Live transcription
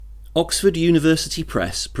Oxford University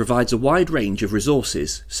Press provides a wide range of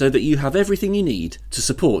resources so that you have everything you need to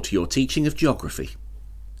support your teaching of geography.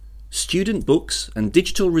 Student books and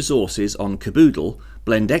digital resources on Caboodle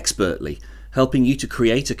blend expertly, helping you to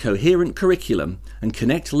create a coherent curriculum and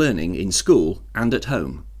connect learning in school and at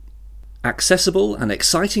home. Accessible and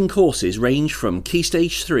exciting courses range from Key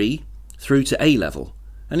Stage 3 through to A-Level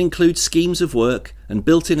and include schemes of work and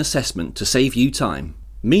built-in assessment to save you time.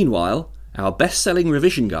 Meanwhile, our best-selling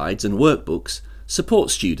revision guides and workbooks support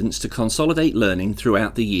students to consolidate learning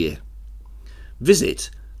throughout the year. Visit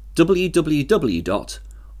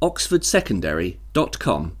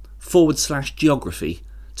www.oxfordsecondary.com/geography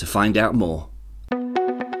to find out more.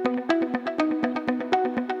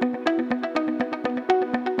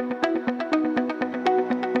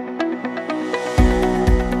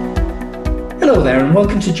 Hello there and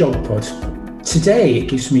welcome to GeogPod. Today it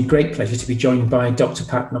gives me great pleasure to be joined by Dr.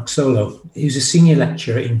 Pat Noxolo, who's a senior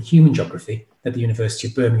lecturer in human geography at the University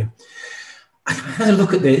of Birmingham. I had a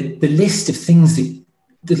look at the list of things that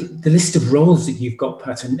the list of roles that you've got,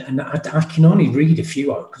 Pat, and I can only read a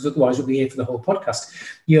few out because otherwise we'll be here for the whole podcast.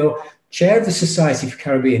 You're chair of the Society for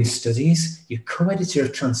Caribbean Studies, you're co-editor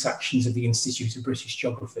of Transactions of the Institute of British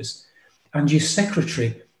Geographers, and you're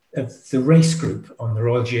secretary of the race group on the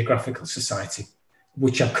Royal Geographical Society,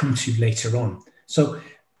 which I'll come to later on. So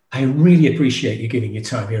I really appreciate you giving your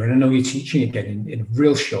time here, and I know you're teaching again in a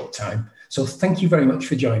real short time. So thank you very much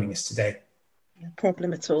for joining us today. No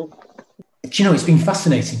problem at all. Do you know, it's been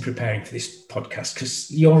fascinating preparing for this podcast because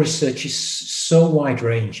your research is so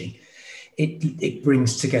wide-ranging. It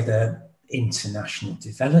brings together international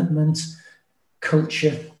development,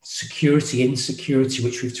 culture, security, insecurity,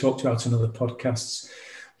 which we've talked about on other podcasts.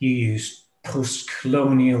 You use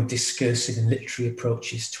post-colonial discursive and literary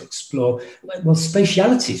approaches to explore, well,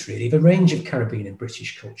 spatialities really, of a range of Caribbean and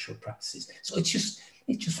British cultural practices. So it's just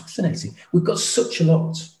fascinating. We've got such a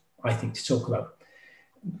lot, I think, to talk about.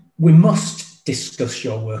 We must discuss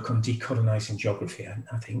your work on decolonising geography,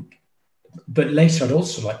 I think. But later I'd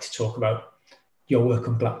also like to talk about your work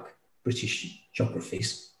on Black British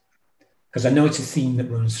geographies, because I know it's a theme that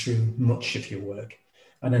runs through much of your work.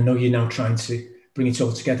 And I know you're now trying to bring it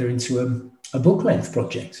all together into a book-length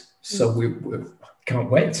project. So we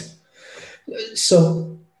can't wait.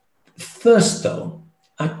 So first, though,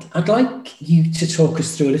 I'd like you to talk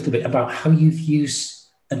us through a little bit about how you've used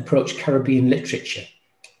and approached Caribbean literature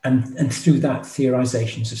and through that,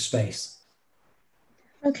 theorizations of space.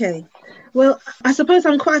 Okay. Well, I suppose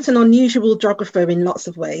I'm quite an unusual geographer in lots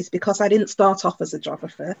of ways because I didn't start off as a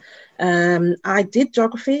geographer. I did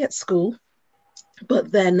geography at school,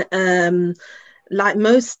 but then like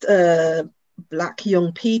most Black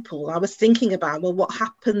young people, I was thinking about, well, what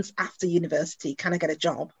happens after university? Can I get a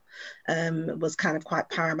job? Was kind of quite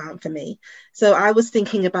paramount for me. So I was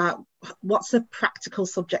thinking about what's a practical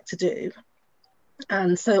subject to do.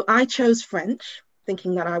 And so I chose French,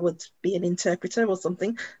 thinking that I would be an interpreter or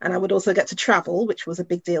something, and I would also get to travel, which was a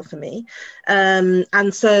big deal for me.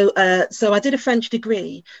 And so I did a French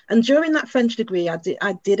degree, and during that French degree, I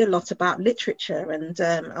did a lot about literature, and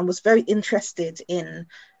was very interested in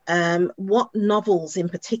what novels in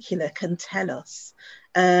particular can tell us,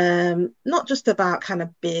 not just about kind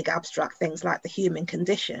of big abstract things like the human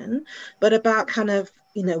condition, but about kind of,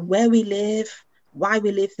 you know, where we live, why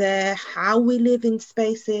we live there, how we live in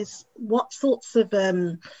spaces, what sorts of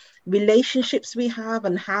relationships we have,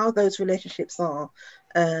 and how those relationships are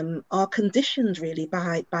conditioned really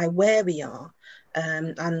by where we are,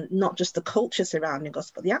 and not just the culture surrounding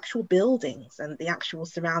us, but the actual buildings and the actual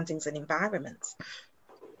surroundings and environments.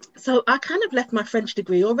 So I kind of left my French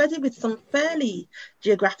degree already with some fairly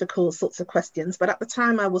geographical sorts of questions, but at the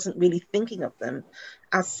time I wasn't really thinking of them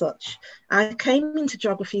as such. I came into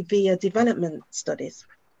geography via development studies.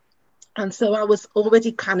 And so I was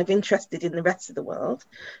already kind of interested in the rest of the world.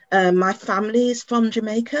 My family is from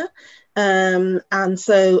Jamaica. And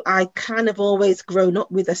so I kind of always grown up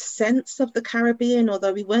with a sense of the Caribbean,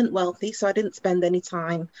 although we weren't wealthy, so I didn't spend any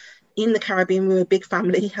time in the Caribbean. We were a big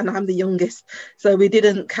family and I'm the youngest. So we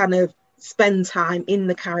didn't kind of spend time in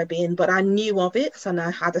the Caribbean, but I knew of it and I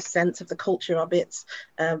had a sense of the culture of it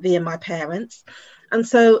via my parents. And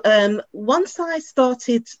so once I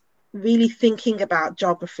started really thinking about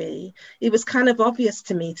geography, it was kind of obvious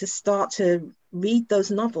to me to start to read those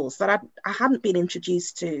novels that I hadn't been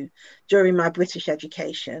introduced to during my British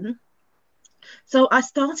education. So I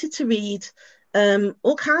started to read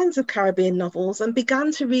all kinds of Caribbean novels and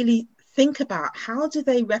began to really think about how do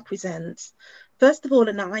they represent, first of all,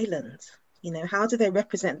 an island, You know, how do they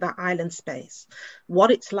represent that island space?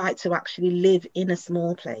 What it's like to actually live in a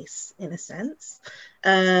small place, in a sense.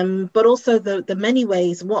 But also the many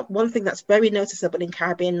ways. One thing that's very noticeable in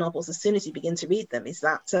Caribbean novels, as soon as you begin to read them, is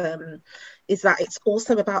that it's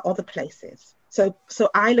also about other places. So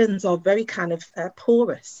islands are very kind of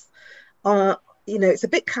porous. You know, it's a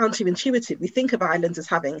bit counterintuitive. We think of islands as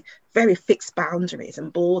having very fixed boundaries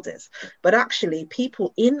and borders, but actually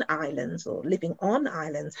people in islands or living on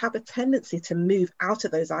islands have a tendency to move out of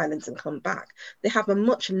those islands and come back. They have a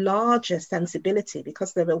much larger sensibility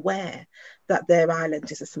because they're aware that their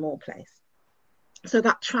island is a small place. So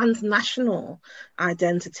that transnational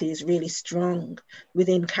identity is really strong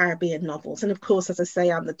within Caribbean novels. And of course, as I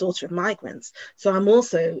say, I'm the daughter of migrants. So I'm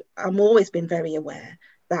always been very aware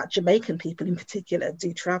that Jamaican people in particular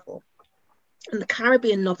do travel. And the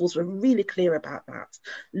Caribbean novels were really clear about that.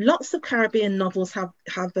 Lots of Caribbean novels have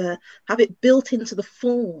it built into the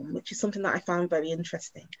form, which is something that I found very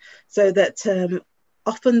interesting. So that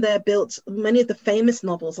often many of the famous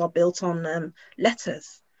novels are built on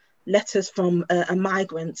letters from a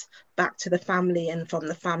migrant back to the family and from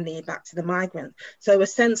the family back to the migrant. So a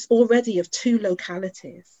sense already of two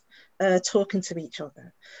localities talking to each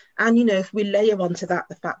other. And, you know, if we layer onto that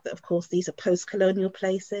the fact that, of course, these are post-colonial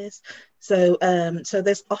places. So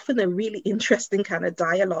there's often a really interesting kind of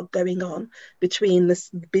dialogue going on between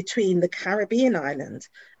the Caribbean island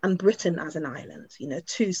and Britain as an island, you know,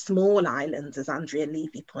 two small islands, as Andrea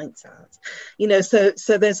Levy points out. You know, so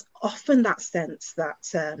there's often that sense that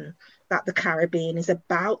that the Caribbean is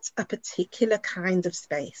about a particular kind of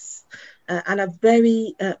space and a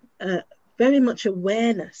very much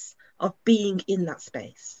awareness of being in that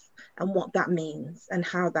space and what that means and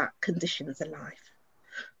how that conditions a life.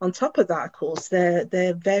 On top of that, of course,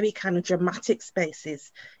 they're very kind of dramatic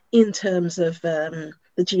spaces in terms of the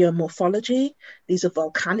geomorphology. These are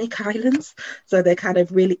volcanic islands, so they're kind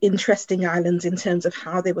of really interesting islands in terms of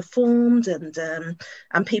how they were formed, and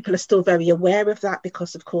people are still very aware of that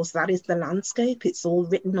because, of course, that is the landscape. It's all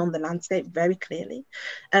written on the landscape very clearly.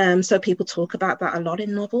 So people talk about that a lot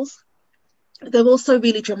in novels. They're also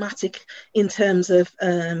really dramatic in terms of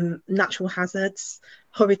natural hazards,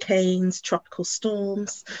 hurricanes, tropical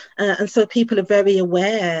storms. And so people are very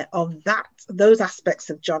aware of those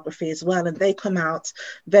aspects of geography as well. And they come out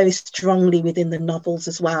very strongly within the novels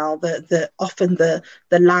as well. Often the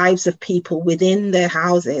lives of people within their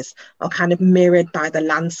houses are kind of mirrored by the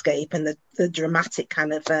landscape and the dramatic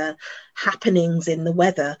kind of happenings in the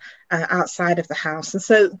weather outside of the house. And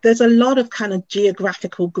so there's a lot of kind of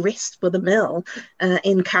geographical grist for the mill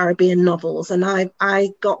in Caribbean novels. And I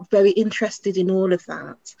got very interested in all of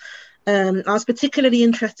that. I was particularly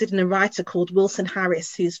interested in a writer called Wilson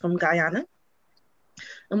Harris, who's from Guyana.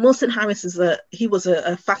 And Wilson Harris he was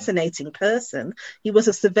a fascinating person. He was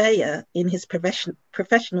a surveyor in his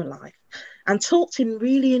professional life and talked in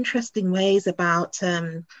really interesting ways about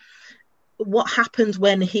what happened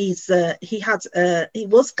when he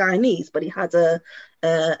was Guyanese, but he had a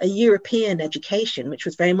European education, which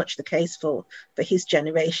was very much the case for his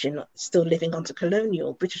generation, still living under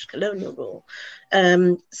British colonial rule.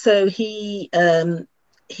 So he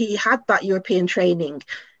had that European training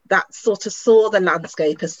that sort of saw the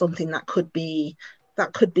landscape as something that could be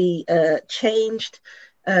changed.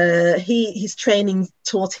 His training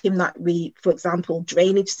taught him that for example,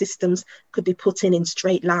 drainage systems could be put in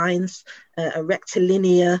straight lines, a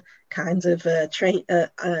rectilinear kind of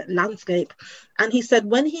landscape. And he said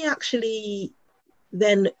when he actually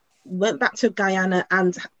then went back to Guyana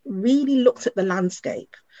and really looked at the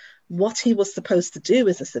landscape, what he was supposed to do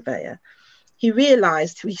as a surveyor, he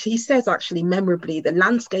realized, he says actually memorably, the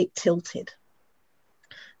landscape tilted.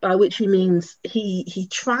 By which he means he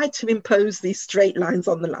tried to impose these straight lines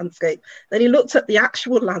on the landscape. Then he looked at the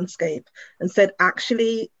actual landscape and said,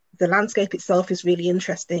 actually, the landscape itself is really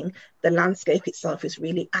interesting. The landscape itself is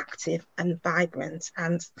really active and vibrant,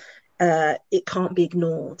 and it can't be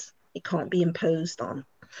ignored. It can't be imposed on.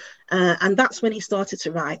 And that's when he started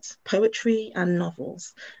to write poetry and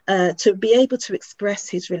novels to be able to express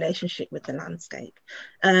his relationship with the landscape.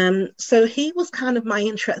 So he was kind of my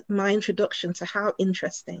introduction to how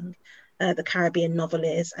interesting the Caribbean novel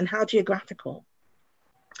is and how geographical.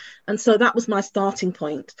 And so that was my starting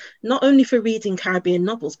point, not only for reading Caribbean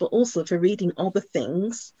novels, but also for reading other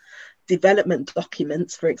things, development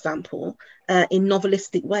documents, for example, in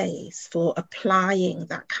novelistic ways, for applying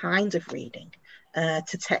that kind of reading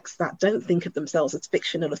to texts that don't think of themselves as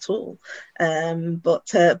fictional at all,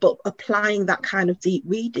 but applying that kind of deep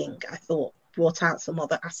reading, I thought, brought out some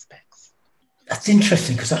other aspects. That's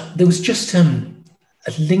interesting because there was just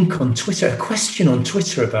a link on Twitter, a question on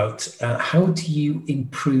Twitter about how do you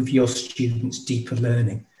improve your students' deeper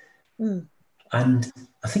learning? And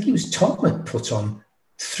I think it was Tom had put on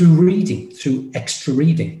through reading, through extra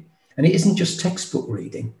reading. And it isn't just textbook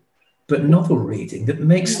reading, but novel reading that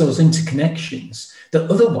makes those interconnections that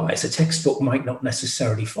otherwise a textbook might not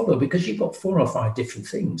necessarily follow, because you've got 4 or 5 different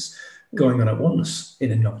things going on at once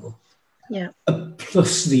in a novel. Yeah.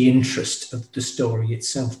 Plus the interest of the story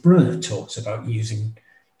itself. Brunner talks about using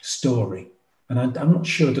story. And I'm not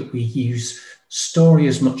sure that we use story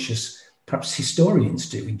as much as perhaps historians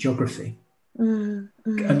do in geography. And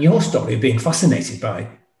your story of being fascinated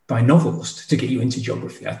by novels to get you into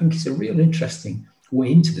geography, I think is a real interesting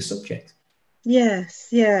way into the subject. Yes,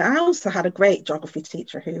 yeah. I also had a great geography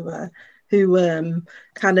teacher who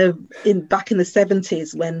kind of back in the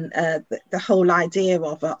 70s, when the whole idea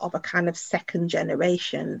of a kind of second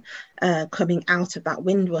generation coming out of that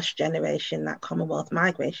Windrush generation, that Commonwealth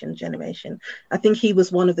migration generation. I think he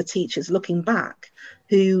was one of the teachers looking back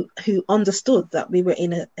who understood that we were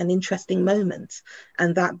in an interesting moment,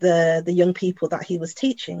 and that the young people that he was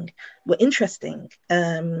teaching were interesting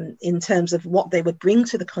in terms of what they would bring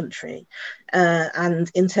to the country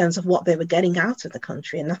and in terms of what they were getting out of the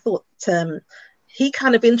country. And I thought he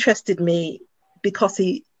kind of interested me because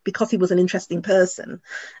he was an interesting person.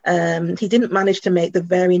 He didn't manage to make the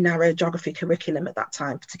very narrow geography curriculum at that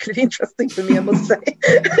time particularly interesting for me, I must say,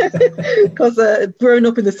 because growing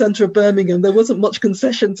up in the centre of Birmingham, there wasn't much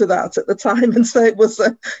concession to that at the time, and so it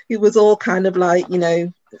was all kind of like,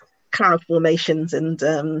 cloud formations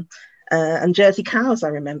and Jersey cows, I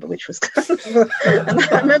remember, which was kind of and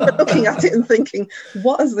I remember looking at it and thinking,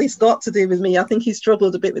 what has this got to do with me? I think he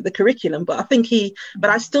struggled a bit with the curriculum, but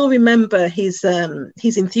I still remember his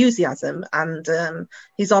enthusiasm and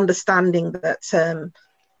his understanding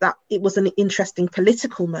that it was an interesting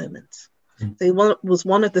political moment. So he was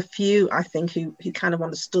one of the few, I think, who kind of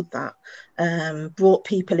understood that, brought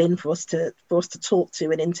people in for us to talk to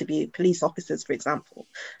and interview, police officers, for example,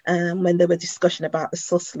 when there were discussion about the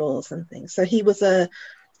SUS laws and things. So he was a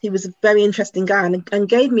very interesting guy and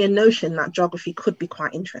gave me a notion that geography could be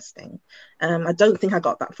quite interesting. I don't think I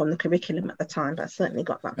got that from the curriculum at the time, but I certainly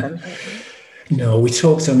got that from him. No, we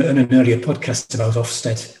talked on an earlier podcast about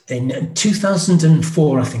Ofsted in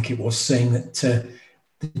 2004, I think it was, saying that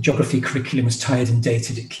the geography curriculum was tired and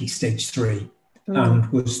dated at Key Stage 3 and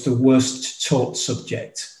was the worst taught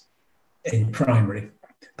subject in primary,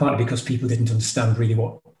 partly because people didn't understand really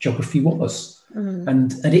what geography was.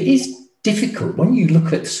 And it is difficult when you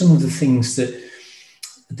look at some of the things that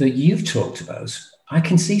you've talked about. I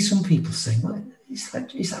can see some people saying, well, is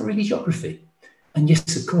that really geography? And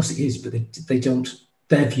yes, of course it is, but they don't,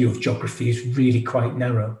 their view of geography is really quite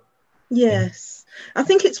narrow. Yes. I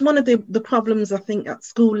think it's one of the problems, I think, at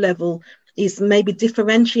school level is maybe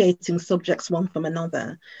differentiating subjects one from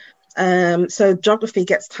another. So geography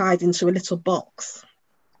gets tied into a little box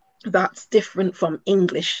that's different from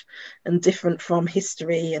English and different from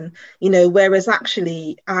history. And, whereas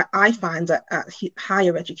actually I find at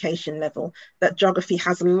higher education level that geography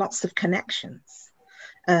has lots of connections.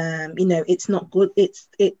 It's not good.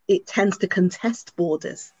 It tends to contest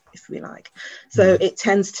borders, if we like. So it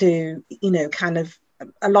tends to, kind of,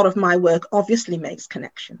 a lot of my work obviously makes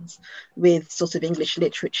connections with sort of English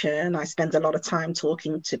literature, and I spend a lot of time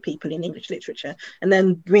talking to people in English literature and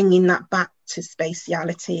then bringing that back to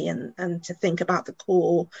spatiality and to think about the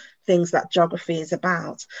core things that geography is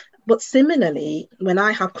about. But similarly, when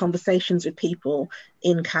I have conversations with people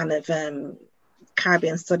in kind of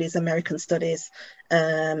Caribbean studies, American studies,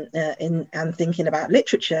 and thinking about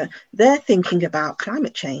literature, they're thinking about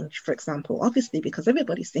climate change, for example, obviously, because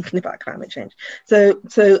everybody's thinking about climate change. So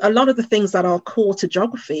a lot of the things that are core to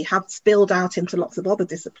geography have spilled out into lots of other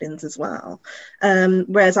disciplines as well.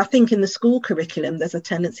 Whereas I think in the school curriculum, there's a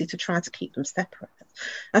tendency to try to keep them separate.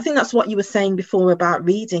 I think that's what you were saying before about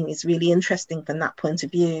reading is really interesting from that point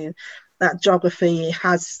of view, that geography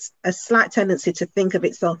has a slight tendency to think of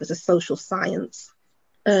itself as a social science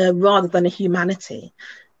rather than a humanities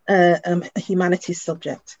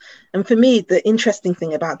subject. And for me, the interesting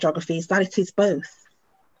thing about geography is that it is both.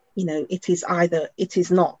 It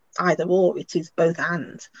is not either or, it is both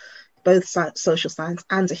and, both social science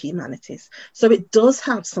and a humanities. So it does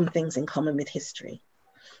have some things in common with history.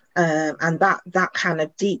 And that kind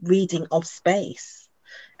of deep reading of space,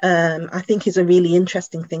 I think is a really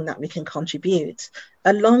interesting thing that we can contribute,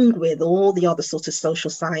 along with all the other sort of social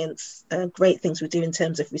science, great things we do in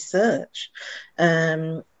terms of research,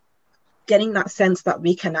 getting that sense that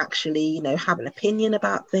we can actually, have an opinion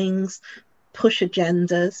about things, push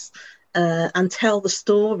agendas, and tell the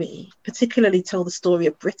story, particularly tell the story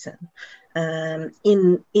of Britain,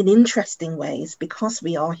 in interesting ways because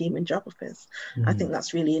we are human geographers. I think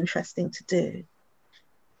that's really interesting to do.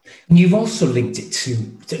 And you've also linked it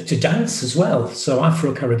to dance as well, so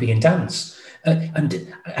Afro-Caribbean dance.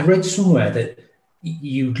 And I read somewhere that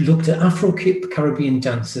you looked at Afro-Caribbean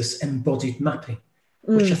dancers' embodied mapping,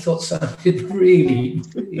 which I thought sounded really,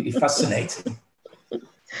 really fascinating.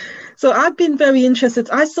 So I've been very interested.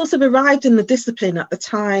 I sort of arrived in the discipline at the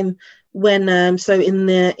time when, so in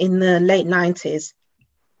the late 90s,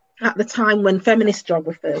 at the time when feminist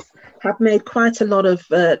geographers had made quite a lot of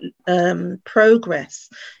progress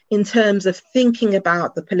in terms of thinking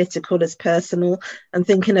about the political as personal and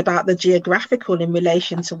thinking about the geographical in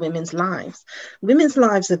relation to women's lives. Women's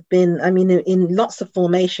lives have been, I mean, in lots of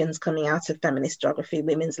formations coming out of feminist geography,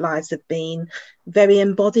 women's lives have been very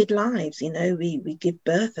embodied lives. You know, we give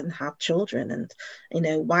birth and have children and, you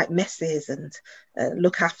know, wipe messes and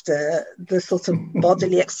look after the sort of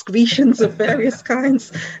bodily excretions of various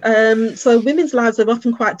kinds. So women's lives are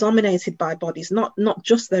often quite dominated by bodies, not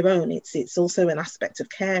just their own. It's also an aspect of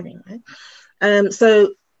caring. Right?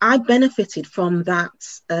 So I benefited from that,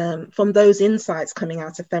 from those insights coming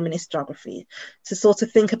out of feminist geography, to sort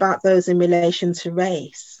of think about those in relation to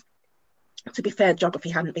race. To be fair, geography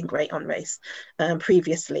hadn't been great on race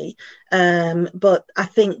previously, but I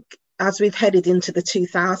think as we've headed into the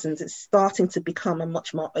 2000s, it's starting to become a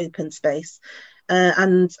much more open space.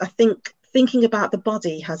 And I think thinking about the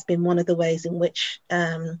body has been one of the ways in which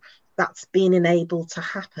that's been enabled to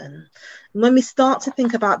happen. And when we start to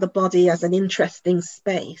think about the body as an interesting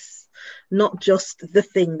space, not just the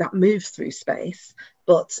thing that moves through space,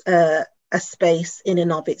 but a space in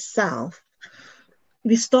and of itself,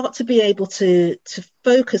 we start to be able to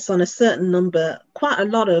focus on a certain number, quite a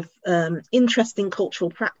lot of interesting cultural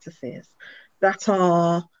practices that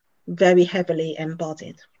are very heavily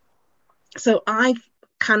embodied. So I've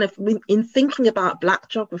kind of, in thinking about Black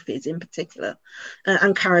geographies in particular,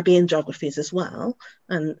 and Caribbean geographies as well,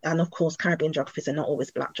 and of course Caribbean geographies are not always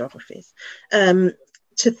Black geographies, to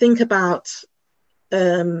think about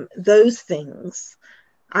those things,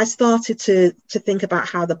 I started to think about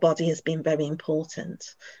how the body has been very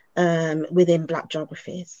important within Black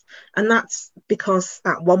geographies. And that's because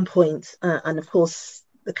at one point, and of course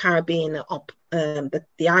the Caribbean,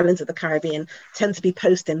 the islands of the Caribbean tend to be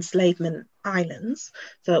post-enslavement islands.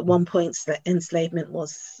 So at one point, the enslavement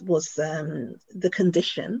was the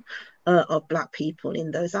condition of Black people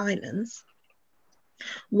in those islands.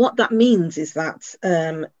 What that means is that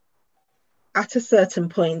at a certain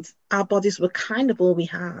point, our bodies were kind of all we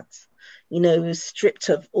had, you know, stripped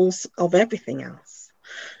of everything else.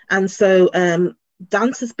 And so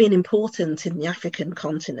dance has been important in the African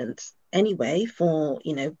continent anyway for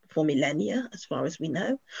millennia, as far as we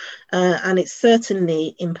know. And it's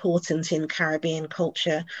certainly important in Caribbean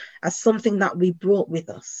culture as something that we brought with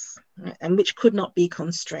us, right? And which could not be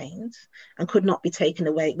constrained and could not be taken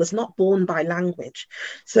away. It was not born by language.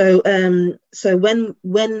 So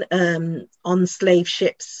when on slave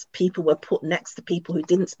ships, people were put next to people who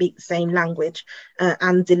didn't speak the same language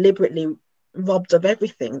and deliberately robbed of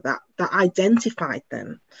everything that identified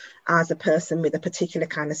them as a person with a particular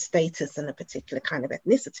kind of status and a particular kind of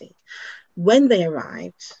ethnicity. When they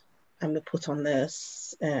arrived and were put on the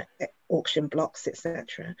auction blocks,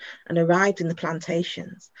 etc., and arrived in the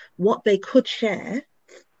plantations, what they could share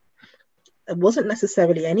wasn't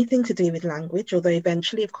necessarily anything to do with language, although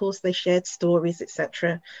eventually, of course, they shared stories,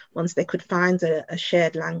 etc., once they could find a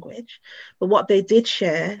shared language. But what they did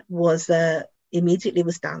share was immediately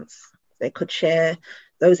was dance. They could share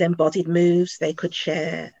those embodied moves. They could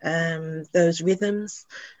share those rhythms.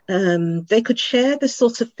 They could share the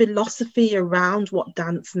sort of philosophy around what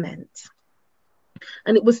dance meant.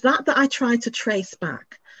 And it was that I tried to trace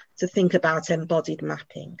back to think about embodied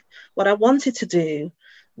mapping. What I wanted to do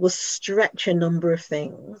was stretch a number of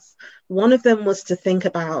things. One of them was to think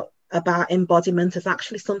about embodiment as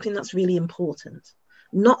actually something that's really important,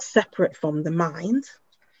 not separate from the mind,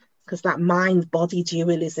 because that mind-body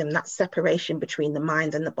dualism, that separation between the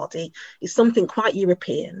mind and the body, is something quite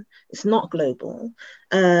European. It's not global.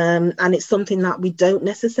 And it's something that we don't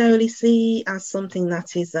necessarily see as something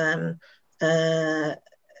that is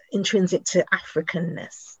intrinsic to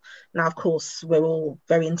Africanness. Now, of course, we're all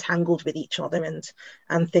very entangled with each other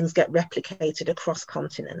and things get replicated across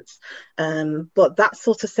continents. But that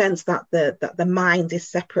sort of sense that the mind is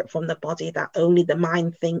separate from the body, that only the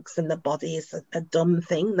mind thinks and the body is a dumb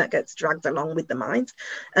thing that gets dragged along with the mind,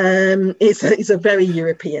 is a very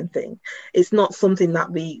European thing. It's not something that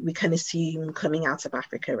we can assume coming out of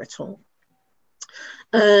Africa at all.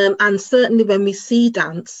 And certainly when we see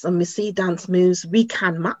dance and we see dance moves, we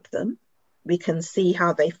can map them. We can see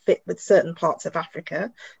how they fit with certain parts of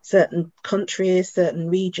Africa, certain countries, certain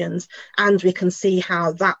regions, and we can see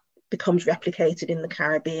how that becomes replicated in the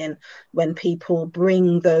Caribbean when people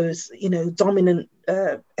bring those, dominant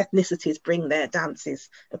ethnicities bring their dances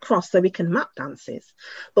across, so we can map dances.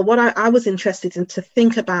 But what I was interested in to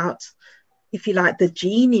think about, if you like, the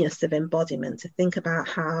genius of embodiment, to think about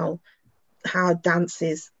how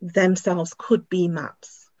dances themselves could be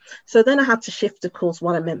maps. So then I had to shift, of course,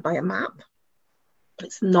 what I meant by a map.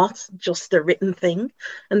 It's not just a written thing.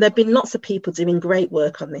 And there have been lots of people doing great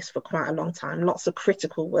work on this for quite a long time, lots of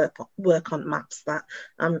critical work on maps that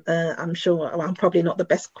I'm sure I'm probably not the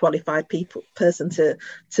best qualified person to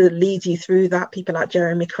lead you through that. People like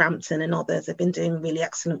Jeremy Crampton and others have been doing really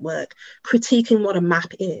excellent work critiquing what a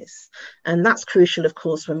map is. And that's crucial, of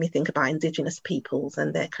course, when we think about Indigenous peoples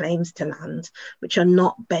and their claims to land, which are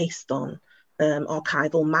not based on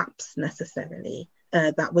archival maps necessarily.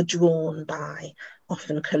 That were drawn by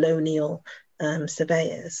often colonial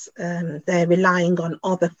surveyors. They're relying on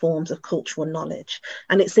other forms of cultural knowledge.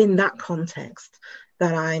 And it's in that context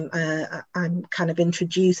that I'm kind of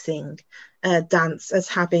introducing dance as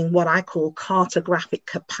having what I call cartographic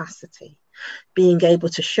capacity, being able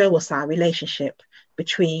to show us our relationship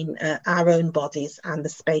between our own bodies and the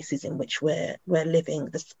spaces in which we're living,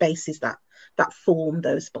 the spaces that form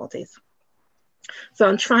those bodies. So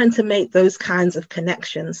I'm trying to make those kinds of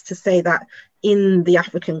connections to say that in the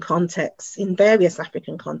African context, in various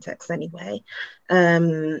African contexts anyway,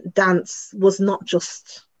 dance was not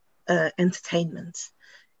just entertainment.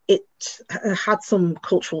 It had some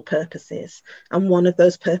cultural purposes. And one of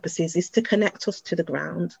those purposes is to connect us to the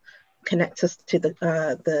ground, connect us to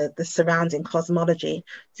the surrounding cosmology,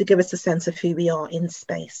 to give us a sense of who we are in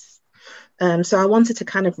space. So I wanted to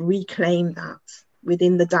kind of reclaim that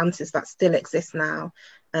within the dances that still exist now,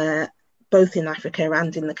 both in Africa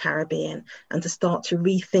and in the Caribbean, and to start to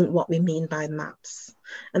rethink what we mean by maps.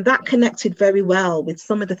 And that connected very well with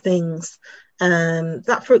some of the things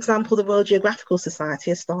that, for example, the Royal Geographical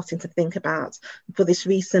Society is starting to think about for this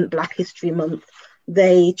recent Black History Month.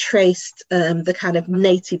 They traced the kind of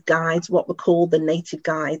native guides, what were called the native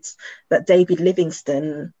guides that David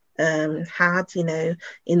Livingstone had,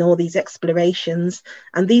 in all these explorations.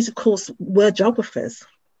 And these, of course, were geographers,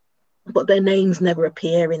 but their names never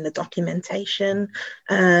appear in the documentation.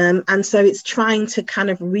 And so it's trying to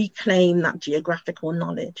kind of reclaim that geographical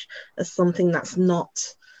knowledge as something that's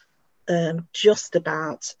not just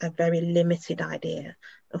about a very limited idea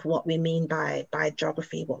of what we mean by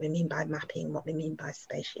geography, what we mean by mapping, what we mean by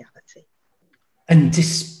spatiality. And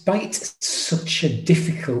despite such a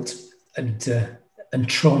difficult and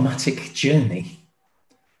traumatic journey,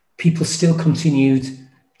 people still continued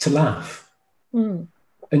to laugh.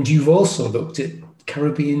 And you've also looked at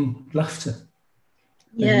Caribbean laughter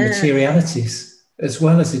and materialities, as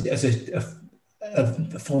well as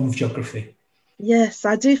a form of geography. Yes,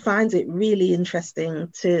 I do find it really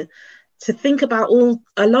interesting to think about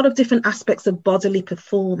a lot of different aspects of bodily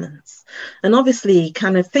performance. And obviously,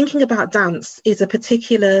 kind of thinking about dance is a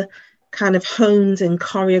particular kind of honed and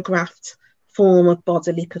choreographed form of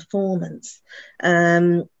bodily performance.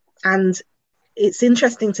 And it's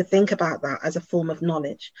interesting to think about that as a form of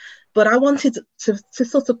knowledge. But I wanted to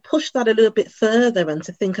sort of push that a little bit further and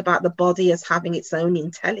to think about the body as having its own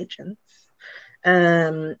intelligence,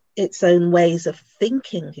 its own ways of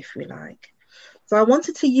thinking, if we like. So I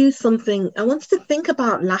wanted to think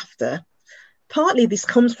about laughter. Partly this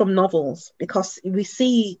comes from novels, because we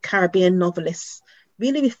see Caribbean novelists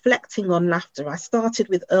really reflecting on laughter. I started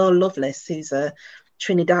with Earl Lovelace, who's a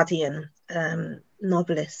Trinidadian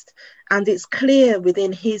novelist, and it's clear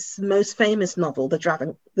within his most famous novel, The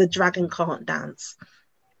Dragon Can't Dance,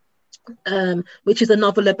 which is a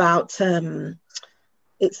novel about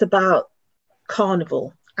it's about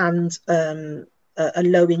carnival and a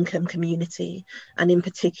low-income community, and in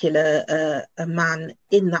particular a man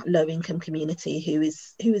in that low-income community who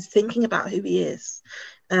is thinking about who he is.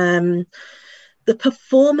 The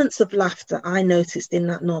performance of laughter I noticed in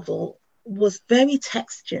that novel was very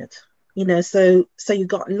textured, so you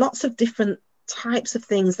got lots of different types of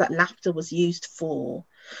things that laughter was used for.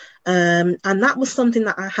 And that was something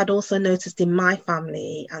that I had also noticed in my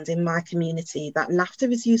family and in my community, that laughter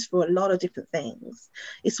is used for a lot of different things.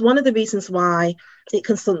 It's one of the reasons why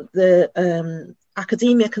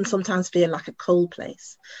academia can sometimes feel like a cold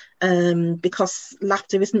place, because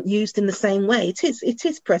laughter isn't used in the same way. It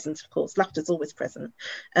is present, of course. Laughter is always present,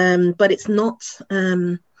 but it's not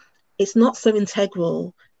so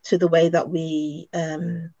integral to the way that we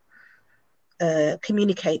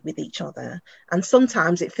communicate with each other. And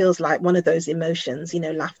sometimes it feels like one of those emotions,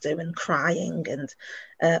 laughter and crying and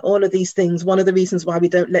all of these things. One of the reasons why we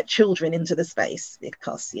don't let children into the space,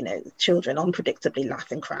 because children unpredictably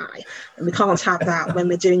laugh and cry, and we can't have that when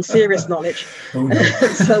we're doing serious knowledge. Oh, no.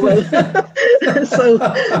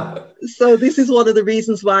 So this is one of the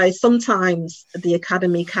reasons why sometimes the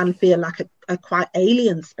academy can feel like a quite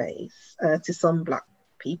alien space to some Black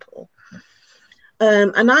people.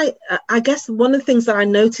 And I guess one of the things that I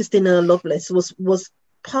noticed in Earl Lovelace was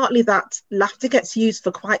partly that laughter gets used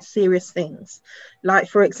for quite serious things. Like,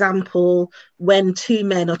 for example, when two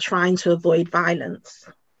men are trying to avoid violence,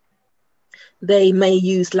 they may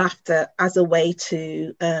use laughter as a way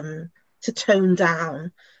to tone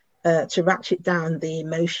down, to ratchet down the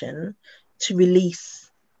emotion, to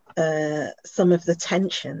release some of the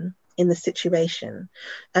tension in the situation,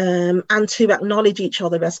 and to acknowledge each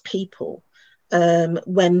other as people.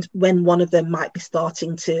 When one of them might be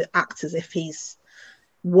starting to act as if he's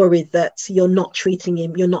worried that you're not treating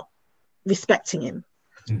him, you're not respecting him.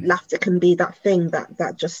 Laughter can be that thing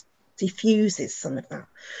that just diffuses some of that.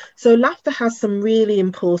 So laughter has some really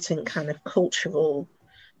important kind of cultural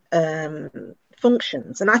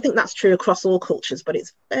functions, and I think that's true across all cultures, but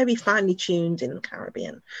it's very finely tuned in the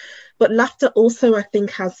Caribbean. But laughter also, I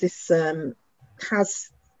think, has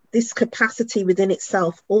this capacity within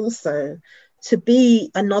itself also to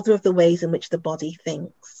be another of the ways in which the body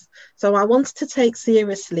thinks. So I wanted to take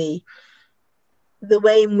seriously the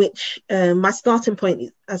way in which my starting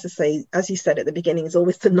point, as I say, as you said at the beginning, is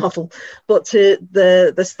always the novel, but to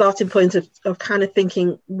the starting point of kind of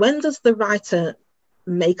thinking, when does the writer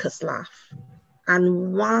make us laugh?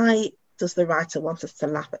 And why does the writer want us to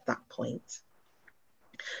laugh at that point?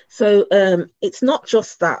 So it's not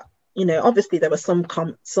just that, obviously there were some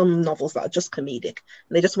novels that are just comedic.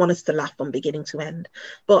 They just want us to laugh from beginning to end.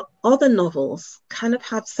 But other novels kind of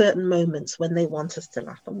have certain moments when they want us to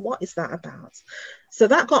laugh. And what is that about? So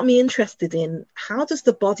that got me interested in, how does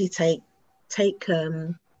the body take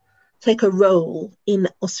a role in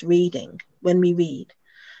us reading when we read?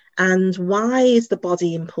 And why is the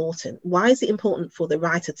body important? Why is it important for the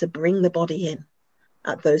writer to bring the body in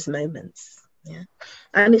at those moments? Yeah.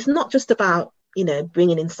 And it's not just about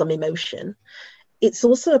bringing in some emotion. It's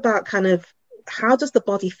also about kind of, how does the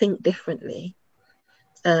body think differently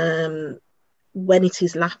when it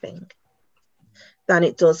is laughing than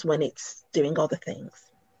it does when it's doing other things,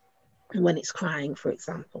 when it's crying, for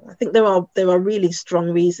example. I think there are really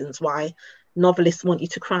strong reasons why novelists want you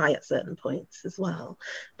to cry at certain points as well,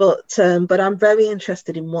 but I'm very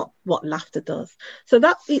interested in what laughter does. So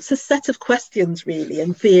that it's a set of questions really,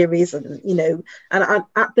 and theories, and and I'm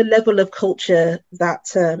at the level of culture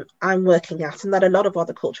that I'm working at, and that a lot of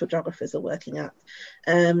other cultural geographers are working at.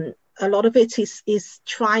 A lot of it is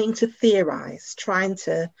trying to theorize, trying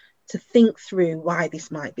to think through why this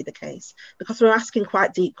might be the case, because we're asking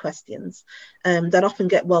quite deep questions that often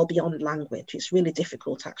get well beyond language. It's really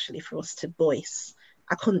difficult actually for us to voice.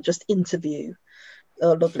 I couldn't just interview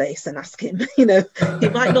Lovelace and ask him, he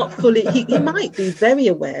might not fully, he might be very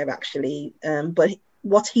aware actually, but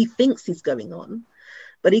what he thinks is going on,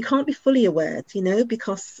 but he can't be fully aware,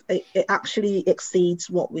 because it actually exceeds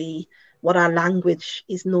what our language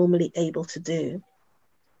is normally able to do.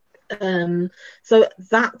 So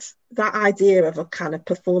that idea of a kind of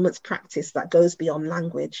performance practice that goes beyond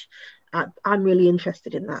language, I'm really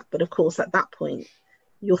interested in that. But of course, at that point,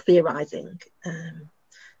 you're theorizing.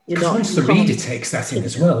 Once the reader takes that in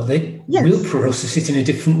as well, they will process it in a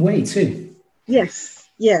different way too. Yes,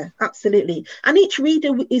 yeah, absolutely. And each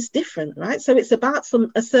reader is different, right? So it's about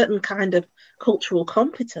a certain kind of cultural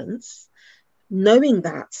competence, knowing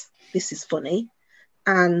that this is funny,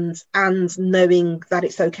 and knowing that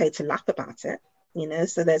it's okay to laugh about it,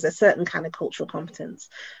 so there's a certain kind of cultural competence,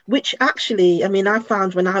 which actually, I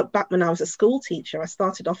found back when I was a school teacher, I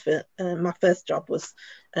started off at my first job was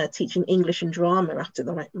teaching English and drama after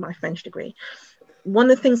my French degree. One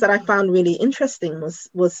of the things that I found really interesting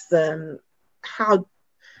was how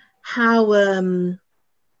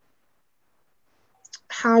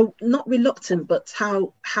not reluctant, but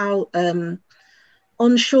how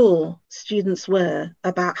unsure students were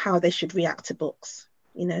about how they should react to books.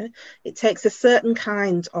 It takes a certain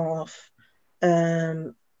kind of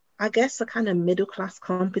I guess a kind of middle class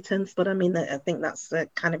competence, but I think that's a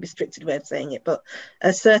kind of restricted way of saying it, but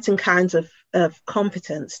a certain kind of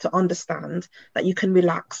competence to understand that you can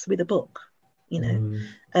relax with a book,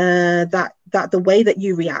 that the way that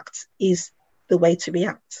you react is the way to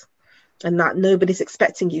react, and that nobody's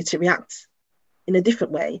expecting you to react in a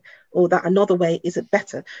different way, or that another way is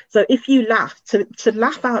better. So if you laugh, to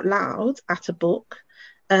laugh out loud at a book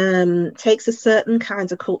takes a certain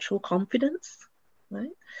kind of cultural confidence, right?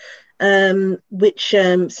 Which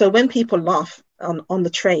so when people laugh on the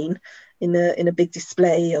train in a big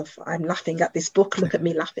display of I'm laughing at this book, look at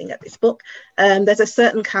me laughing at this book, there's a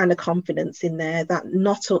certain kind of confidence in there that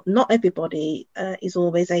not everybody is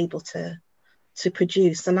always able to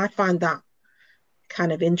produce, and I find that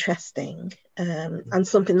kind of interesting, and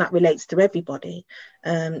something that relates to everybody.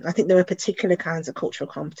 I think there are particular kinds of cultural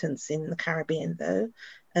competence in the Caribbean, though,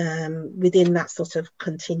 within that sort of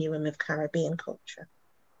continuum of Caribbean culture.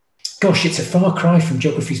 Gosh, it's a far cry from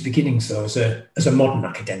geography's beginnings, though, as a modern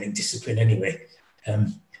academic discipline, anyway.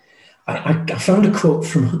 I found a quote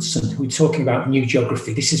from Hudson, who was talking about new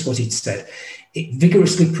geography. This is what he'd said: "It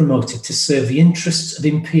vigorously promoted to serve the interests of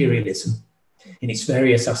imperialism in its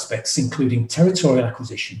various aspects, including territorial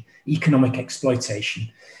acquisition, economic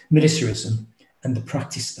exploitation, militarism, and the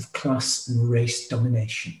practice of class and race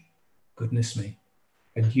domination." Goodness me.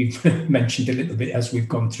 And you've mentioned a little bit as we've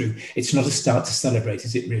gone through, it's not a start to celebrate,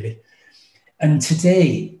 is it really? And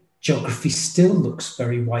today, geography still looks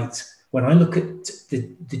very white. When I look at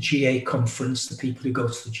the GA conference, the people who go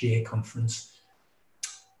to the GA conference,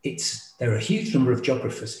 there are a huge number of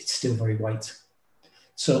geographers, it's still very white.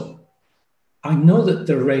 So I know that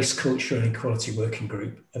the Race, Culture and Equality Working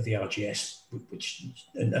Group of the RGS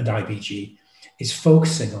and IBG is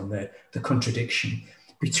focusing on the contradiction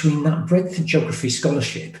between that breadth of geography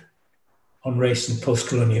scholarship on race and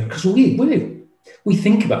post-colonial, because we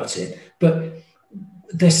think about it, but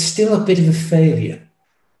there's still a bit of a failure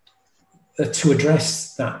to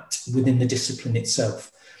address that within the discipline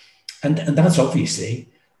itself. And that's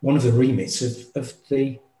obviously one of the remits of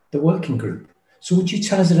the working group. So would you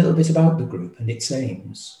tell us a little bit about the group and its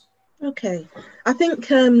aims? Okay. I think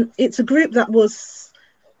it's a group that was,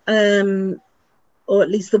 or at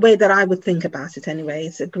least the way that I would think about it anyway,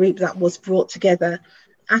 it's a group that was brought together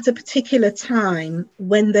at a particular time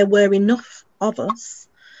when there were enough of us,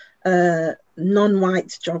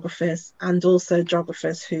 non-white geographers and also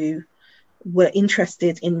geographers who were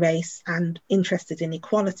interested in race and interested in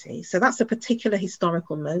equality. So that's a particular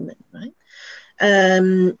historical moment, right?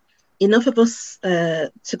 Enough of us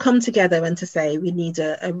to come together and to say we need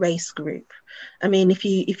a race group. I mean, if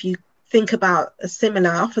you think about a similar,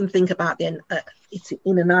 I often think about it's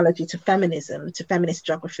in analogy to feminism, to feminist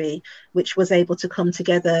geography, which was able to come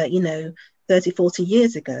together, 30, 40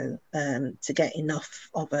 years ago to get enough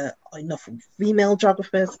female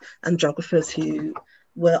geographers and geographers who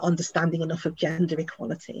were understanding enough of gender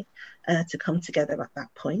equality to come together at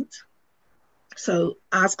that point. So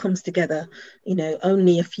ours comes together,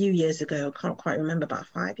 only a few years ago. I can't quite remember, about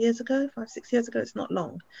 5 years ago, 5-6 years ago. It's not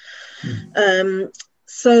long.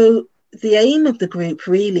 So the aim of the group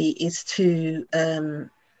really is to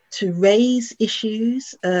raise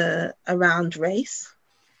issues around race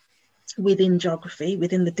within geography,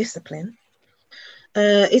 within the discipline.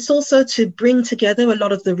 It's also to bring together a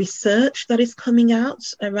lot of the research that is coming out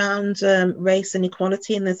around race and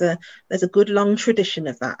equality, and there's a good long tradition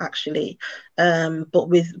of that actually,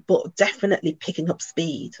 but definitely picking up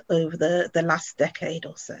speed over the last decade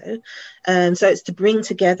or so. So it's to bring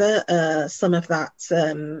together some of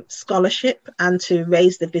that scholarship and to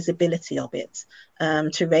raise the visibility of it,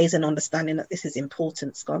 to raise an understanding that this is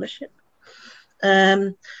important scholarship.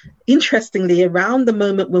 Interestingly, around the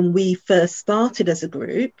moment when we first started as a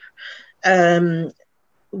group,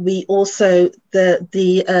 we also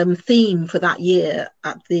the theme for that year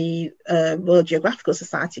at the Royal Geographical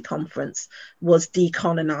Society conference was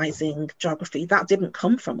decolonizing geography. That didn't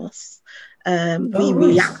come from us. We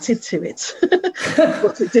reacted to it,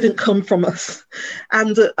 but it didn't come from us.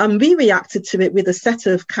 And we reacted to it with a set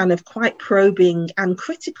of kind of quite probing and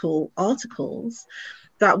critical articles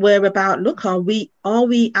that were about, look, are we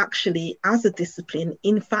actually, as a discipline,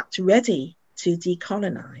 in fact ready to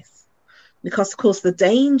decolonize? Because, of course, the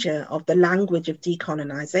danger of the language of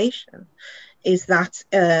decolonization is that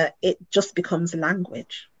it just becomes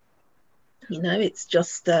language. It's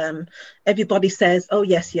just everybody says, oh,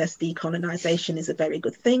 yes, decolonization is a very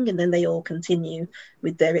good thing. And then they all continue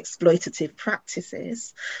with their exploitative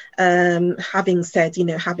practices, having said,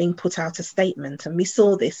 having put out a statement. And we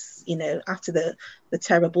saw this, after the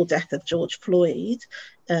terrible death of George Floyd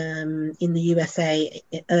in the USA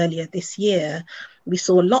earlier this year. We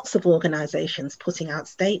saw lots of organizations putting out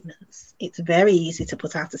statements. It's very easy to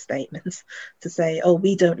put out a statement to say, oh,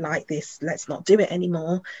 we don't like this, let's not do it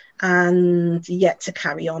anymore, and yet to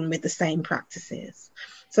carry on with the same practices.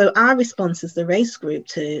 So our response as the race group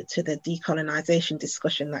to the decolonization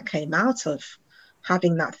discussion that came out of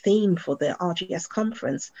having that theme for the RGS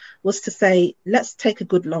conference was to say, let's take a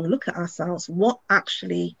good long look at ourselves. What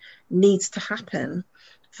actually needs to happen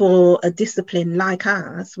for a discipline like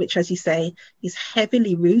ours, which, as you say, is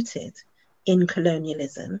heavily rooted in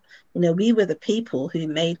colonialism. You know, we were the people who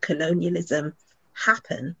made colonialism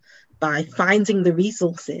happen by finding the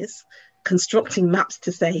resources, constructing maps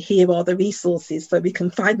to say, here are the resources so we can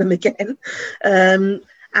find them again,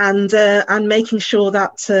 and making sure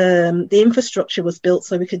that the infrastructure was built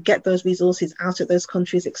so we could get those resources out of those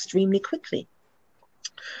countries extremely quickly.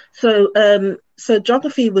 So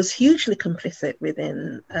geography was hugely complicit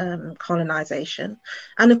within colonization.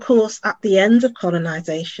 And of course, at the end of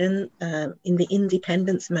colonization, in the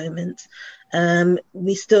independence moment,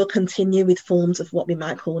 we still continue with forms of what we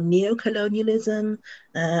might call neocolonialism,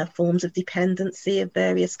 forms of dependency of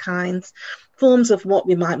various kinds, forms of what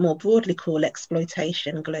we might more broadly call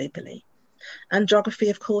exploitation globally. And geography,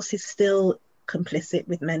 of course, is still complicit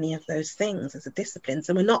with many of those things as a discipline.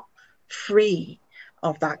 So we're not free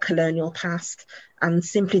of that colonial past, and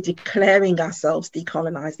simply declaring ourselves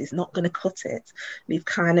decolonized is not going to cut it. We've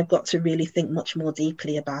kind of got to really think much more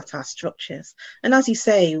deeply about our structures. And as you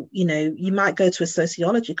say, you know, you might go to a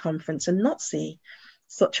sociology conference and not see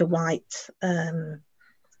such a white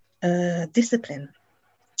discipline.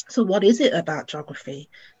 So what is it about geography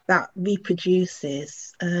that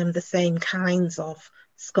reproduces the same kinds of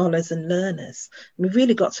scholars and learners? We've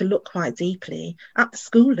really got to look quite deeply at the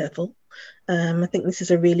school level. I think this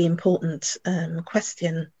is a really important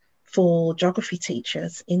question for geography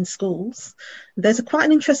teachers in schools. There's quite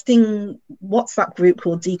an interesting WhatsApp group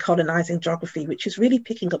called Decolonizing Geography, which is really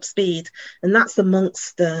picking up speed, and that's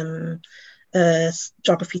amongst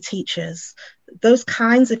geography teachers. Those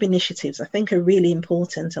kinds of initiatives, I think, are really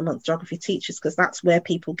important amongst geography teachers, because that's where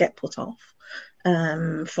people get put off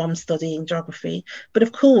from studying geography. But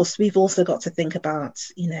of course, we've also got to think about,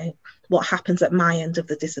 you know, what happens at my end of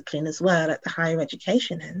the discipline as well, at the higher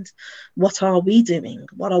education end. What are we doing?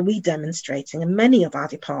 What are we demonstrating? And many of our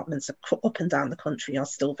departments up and down the country are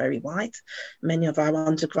still very white. Many of our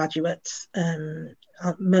undergraduates,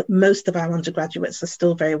 most of our undergraduates are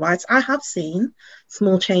still very white. I have seen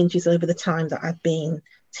small changes over the time that I've been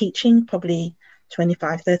teaching, probably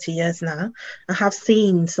 25, 30 years now. I have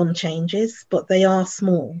seen some changes, but they are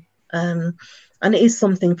small. And it is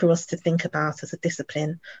something for us to think about as a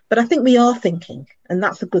discipline. But I think we are thinking, and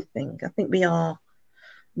that's a good thing. I think we are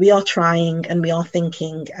trying, and we are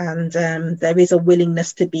thinking, and there is a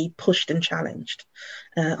willingness to be pushed and challenged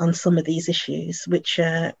on some of these issues, which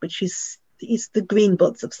is the green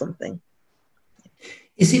buds of something.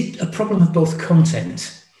 Is it a problem of both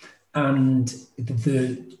content and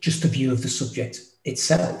just the view of the subject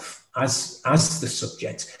itself as the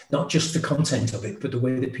subject, not just the content of it, but the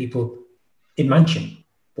way that people imagine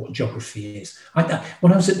what geography is?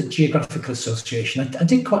 When I was at the Geographical Association, I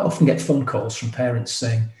did quite often get phone calls from parents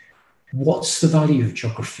saying, what's the value of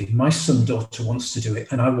geography? My son, daughter wants to do it,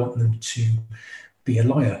 and I want them to be a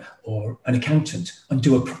lawyer or an accountant and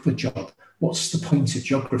do a proper job. What's the point of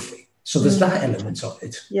geography? So there's that element of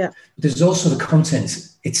it. Yeah. But there's also the content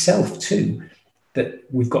itself too, that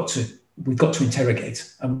we've got to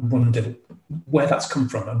interrogate and wonder where that's come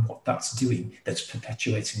from and what that's doing, that's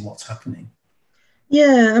perpetuating what's happening.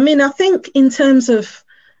 Yeah, I mean, I think in terms of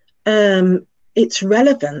its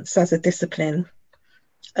relevance as a discipline,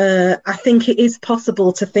 I think it is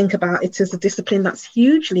possible to think about it as a discipline that's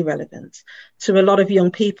hugely relevant to a lot of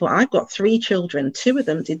young people. I've got 3 children. 2 of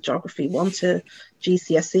them did geography, one to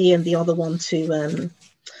GCSE and the other one to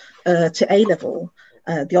A-level.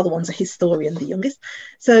 The other one's a historian, the youngest.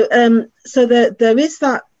 So there is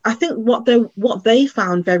that. I think what they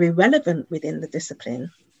found very relevant within the discipline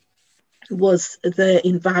was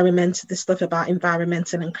the stuff about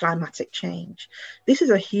environmental and climatic change. This is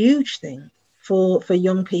a huge thing for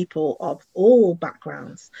young people of all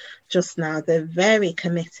backgrounds. Just now, they're very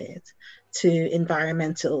committed to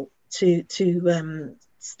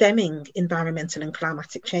stemming environmental and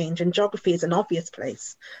climatic change, and geography is an obvious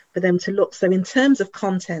place for them to look. So in terms of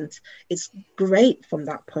content, it's great from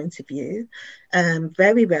that point of view,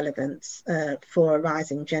 very relevant for a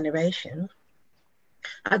rising generation.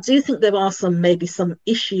 I do think there are maybe some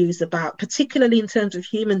issues about, particularly in terms of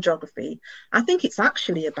human geography. I think it's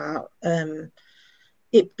actually about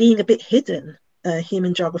it being a bit hidden,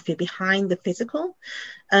 human geography behind the physical.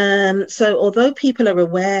 So although people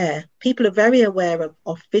are very aware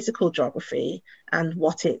of physical geography and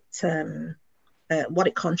what it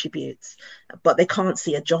contributes, but they can't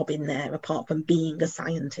see a job in there apart from being a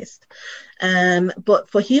scientist. But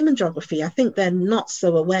for human geography, I think they're not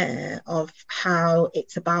so aware of how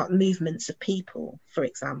it's about movements of people, for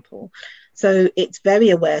example. So it's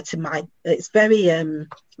very relevant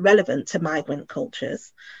to migrant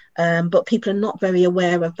cultures, but people are not very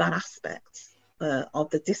aware of that aspect of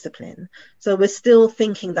the discipline. So we're still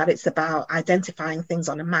thinking that it's about identifying things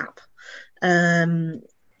on a map, as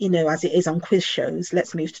it is on quiz shows.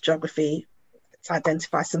 Let's move to geography to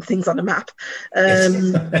identify some things on a map,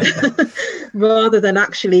 rather than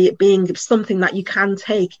actually it being something that you can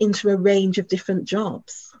take into a range of different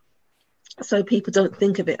jobs. So people don't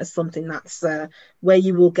think of it as something that's where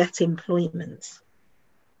you will get employment.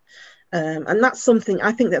 And that's something,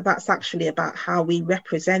 I think that's actually about how we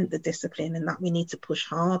represent the discipline, and that we need to push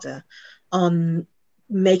harder on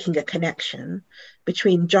making a connection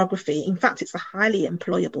between geography. In fact, it's a highly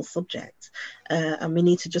employable subject, and we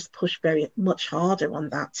need to just push very much harder on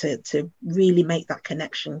that to really make that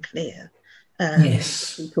connection clear.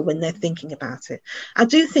 Yes. People when they're thinking about it. I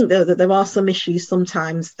do think, though, that there are some issues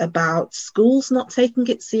sometimes about schools not taking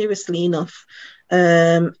it seriously enough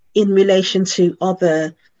in relation to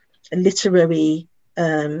other literary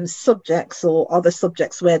subjects or other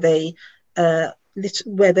subjects where they're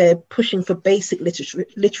pushing for basic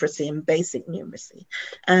literacy and basic numeracy.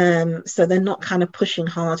 So they're not kind of pushing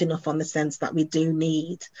hard enough on the sense that we do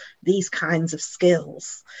need these kinds of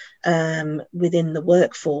skills within the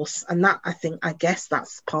workforce. And that, I guess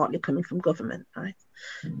that's partly coming from government, right?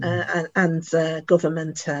 And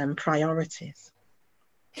government priorities.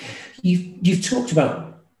 You've talked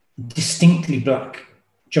about distinctly Black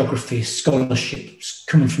geography scholarships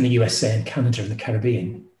coming from the USA and Canada and the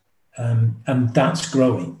Caribbean. And that's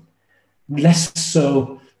growing, less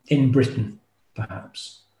so in Britain,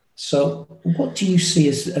 perhaps. So what do you see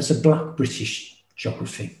as a Black British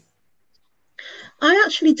geography? I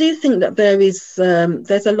actually do think that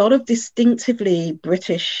there's a lot of distinctively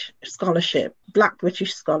British scholarship, Black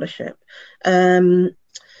British scholarship. I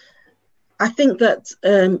think that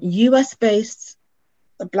US-based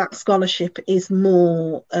Black scholarship is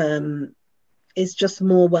just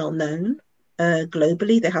more well known.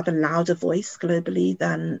 Globally, they have a louder voice globally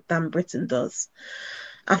than Britain does.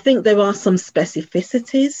 I think there are some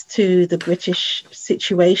specificities to the British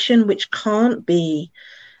situation which can't be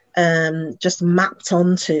just mapped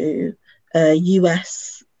onto the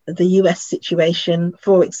US situation.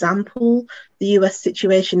 For example, the US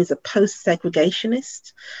situation is a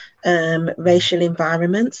post-segregationist racial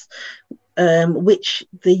environment, which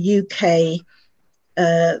the UK,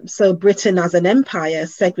 so Britain as an empire,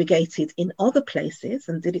 segregated in other places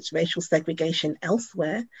and did its racial segregation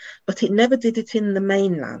elsewhere, but it never did it in the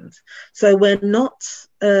mainland. So we're not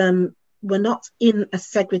in a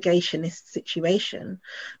segregationist situation,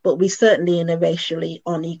 but we're certainly in a racially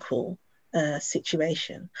unequal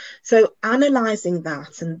situation. So analysing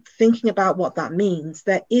that and thinking about what that means,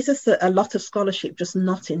 there is a lot of scholarship just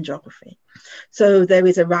not in geography. So there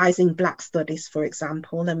is a rising Black studies, for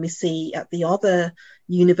example, and we see at the other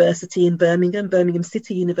university in Birmingham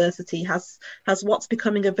City University has what's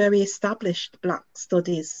becoming a very established Black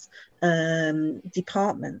studies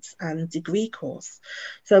department and degree course.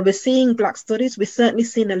 So we're seeing Black studies. We've certainly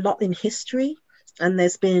seen a lot in history, and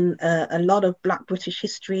there's been a lot of Black British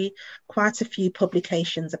history, quite a few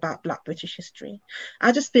publications about Black British history.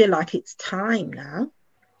 I just feel like it's time now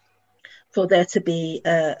for there to be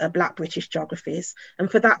a Black British geographies,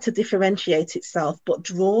 and for that to differentiate itself, but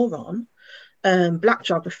draw on Black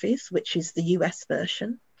geographies, which is the US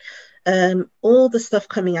version, all the stuff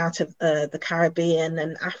coming out of the Caribbean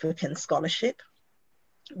and African scholarship,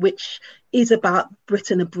 which is about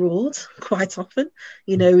Britain abroad quite often,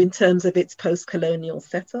 in terms of its post-colonial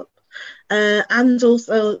setup, and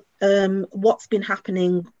also what's been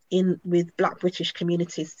happening with Black British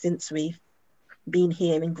communities since we've been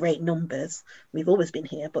here in great numbers. We've always been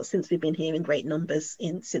here, but since we've been here in great numbers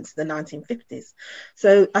since the 1950s.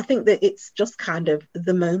 So I think that it's just kind of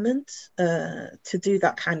the moment to do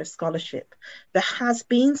that kind of scholarship. There has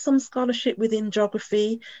been some scholarship within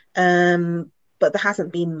geography, but there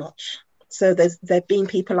hasn't been much. So there've been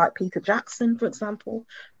people like Peter Jackson, for example,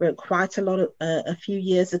 wrote quite a lot a few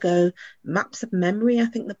years ago, Maps of Memory, I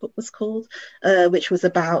think the book was called, which was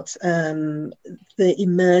about the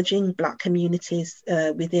emerging Black communities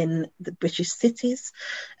within the British cities.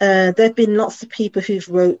 There've been lots of people who've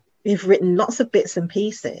written lots of bits and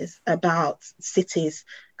pieces about cities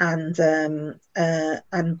and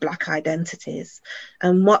Black identities.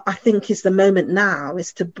 And what I think is the moment now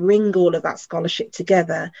is to bring all of that scholarship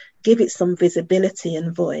together, give it some visibility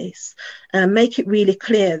and voice, and make it really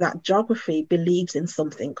clear that geography believes in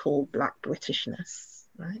something called Black Britishness.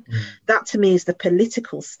 Right? That to me is the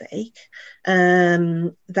political stake,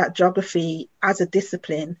 that geography as a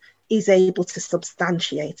discipline is able to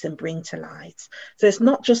substantiate and bring to light. So it's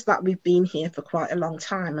not just that we've been here for quite a long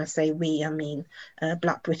time. I say we, I mean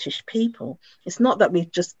Black British people. It's not that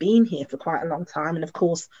we've just been here for quite a long time and of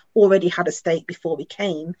course already had a stake before we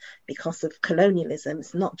came because of colonialism.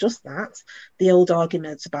 It's not just that. The old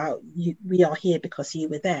arguments about we are here because you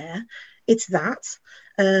were there. It's that.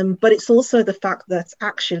 But it's also the fact that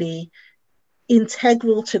actually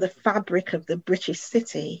integral to the fabric of the British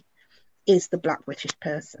city is the Black British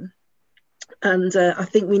person. And I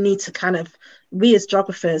think we need to we as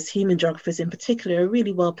geographers, human geographers in particular, are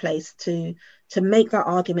really well placed to make that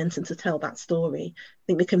argument and to tell that story. I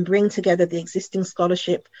think we can bring together the existing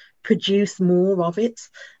scholarship, produce more of it,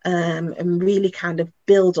 and really kind of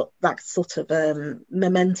build up that sort of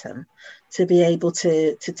momentum to be able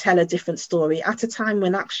to tell a different story at a time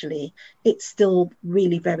when actually it's still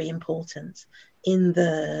really very important in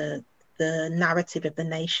the narrative of the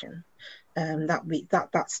nation.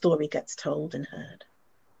 That story gets told and heard.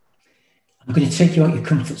 I'm going to take you out your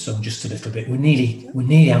comfort zone just a little bit. We're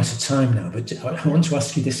nearly out of time now, but I want to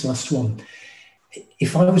ask you this last one.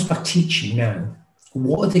 If I was back teaching now,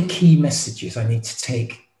 what are the key messages I need to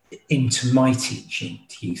take into my teaching,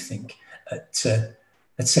 do you think, at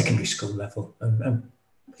secondary school level and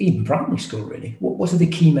even primary school, really? What are the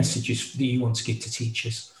key messages that you want to give to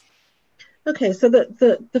teachers? Okay, so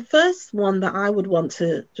the first one that I would want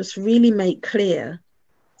to just really make clear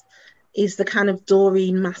is the kind of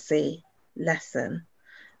Doreen Massey lesson,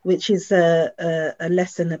 which is a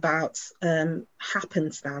lesson about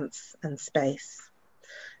happenstance and space.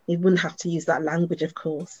 You wouldn't have to use that language, of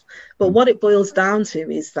course, but what it boils down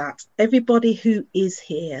to is that everybody who is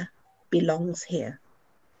here belongs here,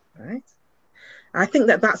 right? I think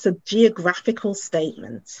that that's a geographical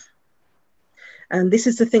statement. And this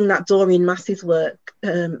is the thing that Doreen Massey's work,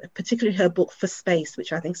 particularly her book For Space,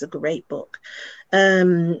 which I think is a great book,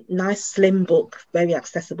 nice, slim book, very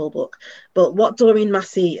accessible book. But what Doreen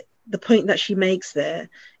Massey, the point that she makes there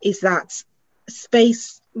is that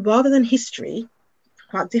space, rather than history,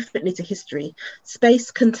 quite differently to history,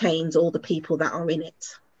 space contains all the people that are in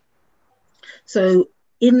it. So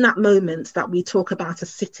in that moment that we talk about a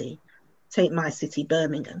city, take my city,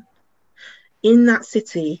 Birmingham, in that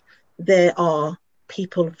city, there are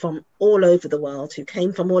people from all over the world who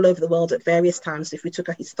came from all over the world at various times. If we took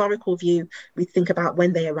a historical view, we think about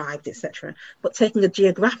when they arrived, etc. But taking a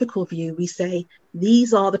geographical view, we say,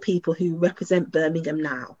 these are the people who represent Birmingham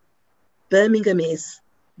now. Birmingham is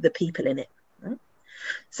the people in it. Right?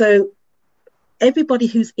 So everybody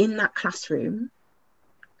who's in that classroom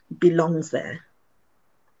belongs there,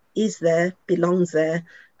 is there, belongs there,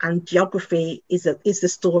 and geography is the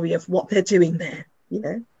story of what they're doing there, you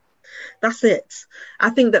know. That's it.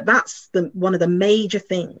 I think that that's one of the major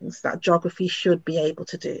things that geography should be able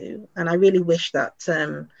to do. And I really wish that,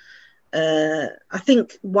 I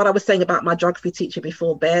think what I was saying about my geography teacher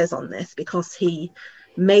before bears on this, because he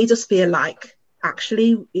made us feel like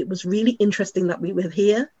actually it was really interesting that we were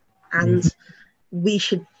here and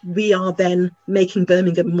we are then making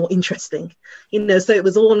Birmingham more interesting, you know. So it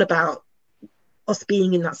was all about us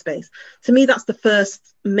being in that space. To me, that's the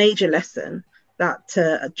first major lesson that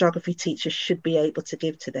a geography teacher should be able to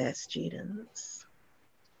give to their students.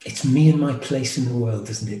 It's me and my place in the world,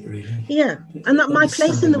 isn't it, really? Yeah, and that my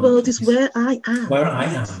place in the world is where I am. Where I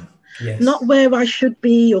am, yes. Not where I should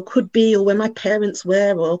be or could be or where my parents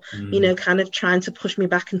were or, you know, kind of trying to push me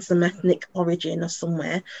back into some ethnic origin or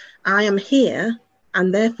somewhere. I am here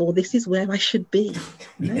and therefore this is where I should be.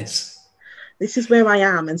 Right? Yes. This is where I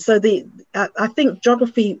am. And so I think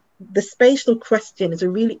geography, the spatial question is a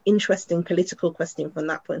really interesting political question from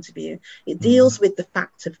that point of view. It deals with the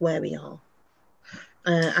fact of where we are.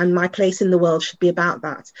 And my place in the world should be about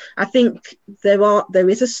that. I think there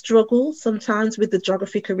is a struggle sometimes with the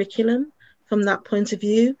geography curriculum from that point of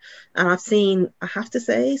view. And I've seen, I have to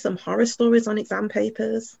say, some horror stories on exam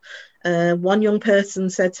papers. One young person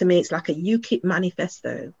said to me, it's like a UKIP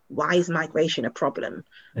manifesto. Why is migration a problem?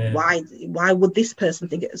 Yeah. Why would this person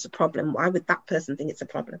think it is a problem? Why would that person think it's a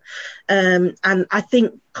problem? And I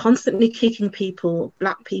think constantly kicking people,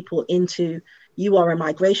 Black people, into you are a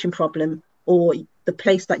migration problem, or the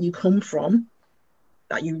place that you come from,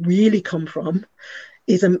 that you really come from,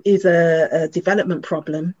 is a development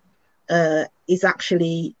problem, is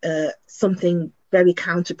actually something very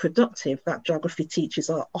counterproductive that geography teachers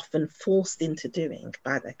are often forced into doing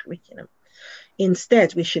by their curriculum.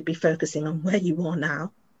 Instead, we should be focusing on where you are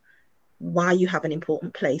now, why you have an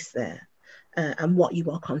important place there, and what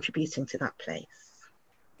you are contributing to that place.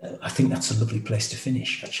 I think that's a lovely place to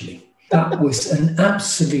finish, actually. That was an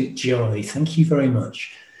absolute joy. Thank you very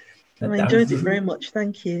much. I enjoyed it very much.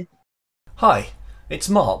 Thank you. Hi. It's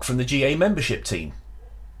Mark from the GA membership team.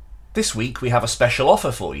 This week we have a special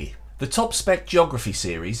offer for you. The Top Spec Geography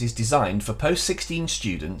series is designed for post-16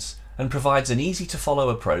 students and provides an easy-to-follow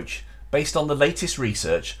approach based on the latest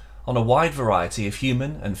research on a wide variety of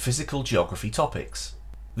human and physical geography topics.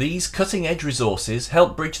 These cutting-edge resources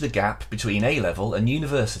help bridge the gap between A-level and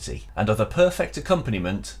university and are the perfect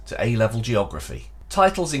accompaniment to A-level geography.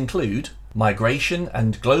 Titles include Migration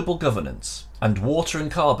and Global Governance and Water and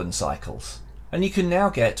Carbon Cycles. And you can now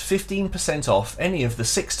get 15% off any of the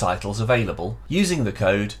 6 titles available using the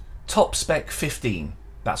code TOPSPEC15.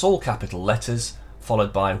 That's all capital letters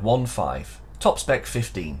followed by 15.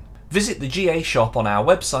 TOPSPEC15. Visit the GA shop on our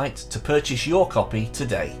website to purchase your copy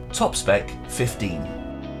today. TOPSPEC15.